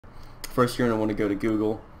first you're going to want to go to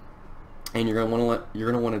Google, and you're going to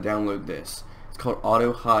want to download this. It's called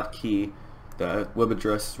Auto Hotkey. The web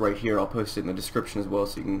address is right here. I'll post it in the description as well,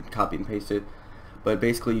 so you can copy and paste it. But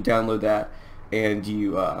basically, you download that and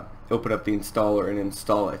you open up the installer and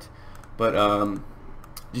install it. But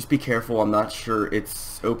just be careful. I'm not sure.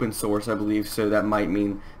 It's open source, I believe, so that might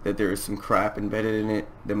mean that there is some crap embedded in it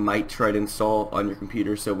that might try to install on your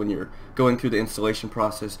computer. So when you're going through the installation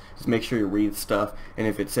process, just make sure you read stuff, and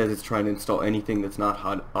if it says it's trying to install anything that's not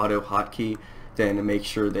auto hotkey, then make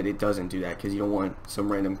sure that it doesn't do that, because you don't want some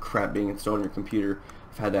random crap being installed on your computer.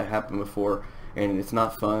 I've had that happen before, and it's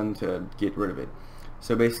not fun to get rid of it.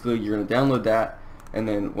 So basically, you're going to download that, and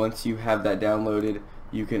then once you have that downloaded,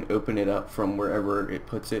 you can open it up from wherever it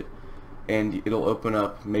puts it, and it'll open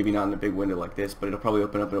up, maybe not in a big window like this, but it'll probably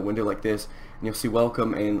open up in a window like this, and you'll see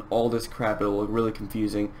welcome and all this crap. It'll look really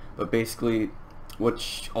confusing, but basically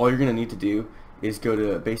all you're going to need to do is go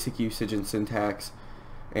to basic usage and syntax,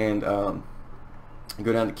 and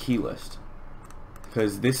go down to key list,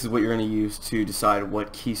 because this is what you're going to use to decide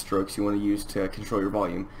what keystrokes you want to use to control your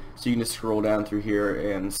volume. So you can just scroll down through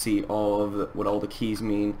here and see what all the keys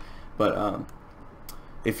mean. But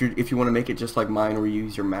if you want to make it just like mine, where you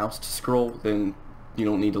use your mouse to scroll, then you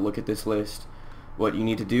don't need to look at this list. What you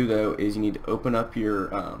need to do though is you need to open up your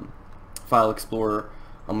file explorer.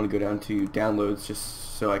 I'm going to go down to downloads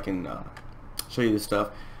just so I can show you this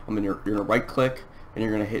stuff. You're going to right click and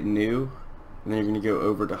you're going to hit new, and then you're going to go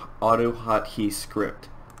over to Auto Hotkey Script.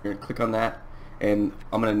 You're going to click on that, and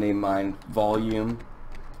I'm going to name mine Volume.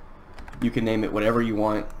 You can name it whatever you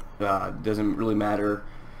want, doesn't really matter.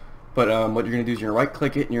 But what you're going to do is you're going to right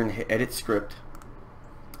click it and you're going to hit Edit Script,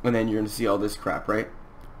 and then you're going to see all this crap, right?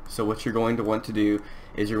 So what you're going to want to do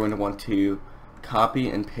is you're going to want to copy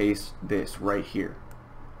and paste this right here,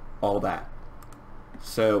 all that.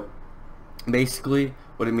 So basically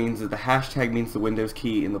what it means is the hashtag means the Windows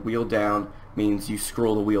key, and the wheel down means you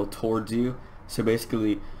scroll the wheel towards you. So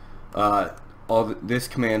basically this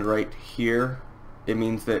command right here, it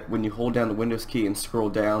means that when you hold down the Windows key and scroll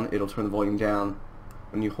down, it'll turn the volume down.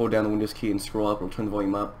 When you hold down the Windows key and scroll up, it'll turn the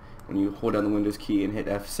volume up. When you hold down the Windows key and hit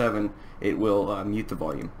F7, it will mute the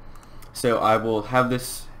volume. So I will have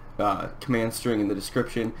this command string in the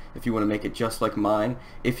description if you want to make it just like mine.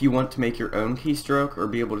 If you want to make your own keystroke or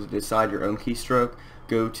be able to decide your own keystroke,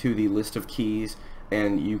 go to the list of keys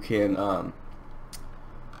and you can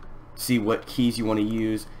see what keys you want to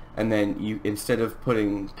use, and then you, instead of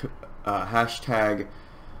putting hashtag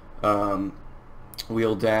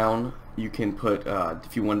wheel down, you can put,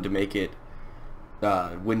 if you wanted to make it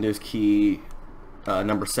Windows key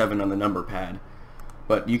number 7 on the number pad.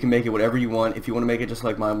 But you can make it whatever you want. If you want to make it just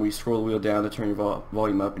like mine, where you scroll the wheel down to turn your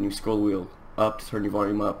volume up, and you scroll the wheel up to turn your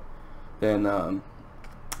volume up, then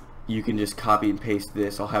you can just copy and paste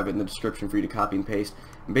this. I'll have it in the description for you to copy and paste.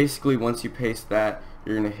 And basically, once you paste that,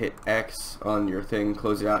 you're going to hit X on your thing,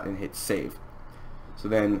 close it out, and hit save. So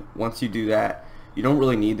then once you do that, you don't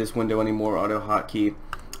really need this window anymore, Auto Hotkey.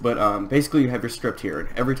 But basically, you have your script here, and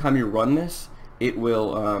every time you run this, it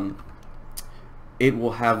will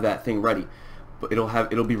have that thing ready. But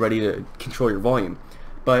it'll be ready to control your volume.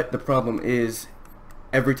 But the problem is,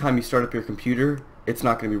 every time you start up your computer, it's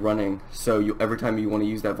not going to be running. So every time you want to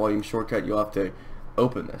use that volume shortcut, you'll have to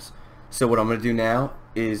open this. So what I'm going to do now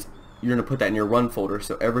is you're going to put that in your run folder.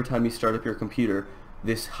 So every time you start up your computer,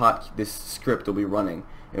 this script will be running.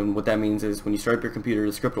 And what that means is when you start up your computer,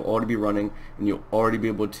 the script will already be running, and you'll already be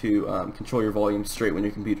able to control your volume straight when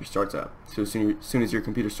your computer starts up. So as soon as your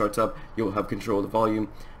computer starts up, you'll have control of the volume,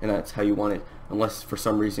 and that's how you want it, unless for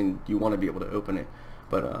some reason you want to be able to open it.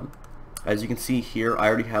 But as you can see here, I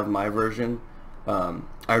already have my version. I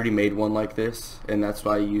already made one like this, and that's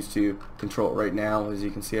what I use to control it right now, as you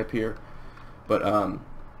can see up here. But I'm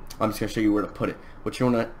just going to show you where to put it. What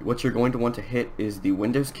you're going to want to hit is the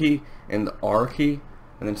Windows key and the R key,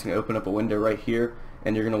 and then it's going to open up a window right here,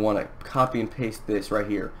 and you're going to want to copy and paste this right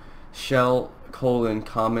here, shell :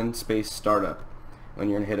 common space startup, and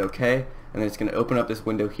you're going to hit OK, and then it's going to open up this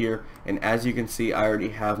window here. And as you can see, I already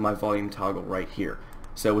have my volume toggle right here.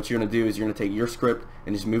 So what you're going to do is you're going to take your script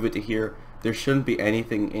and just move it to here. There shouldn't be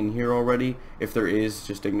anything in here already. If there is,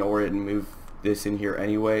 just ignore it and move this in here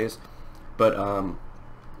anyways. But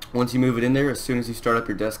once you move it in there, as soon as you start up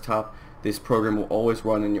your desktop, this program will always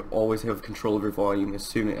run, and you'll always have control of your volume as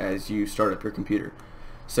soon as you start up your computer.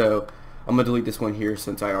 So I'm going to delete this one here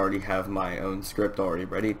since I already have my own script already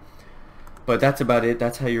ready. But that's about it.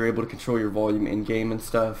 That's how you're able to control your volume in game and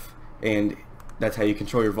stuff. And that's how you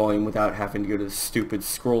control your volume without having to go to the stupid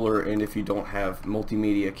scroller, and if you don't have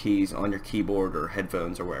multimedia keys on your keyboard or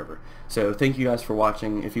headphones or wherever. So thank you guys for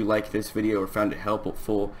watching. If you liked this video or found it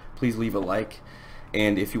helpful, please leave a like.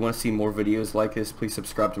 And if you want to see more videos like this, please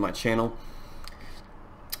subscribe to my channel.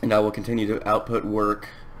 And I will continue to output work.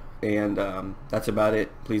 And that's about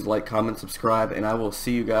it. Please like, comment, subscribe, and I will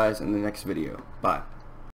see you guys in the next video. Bye.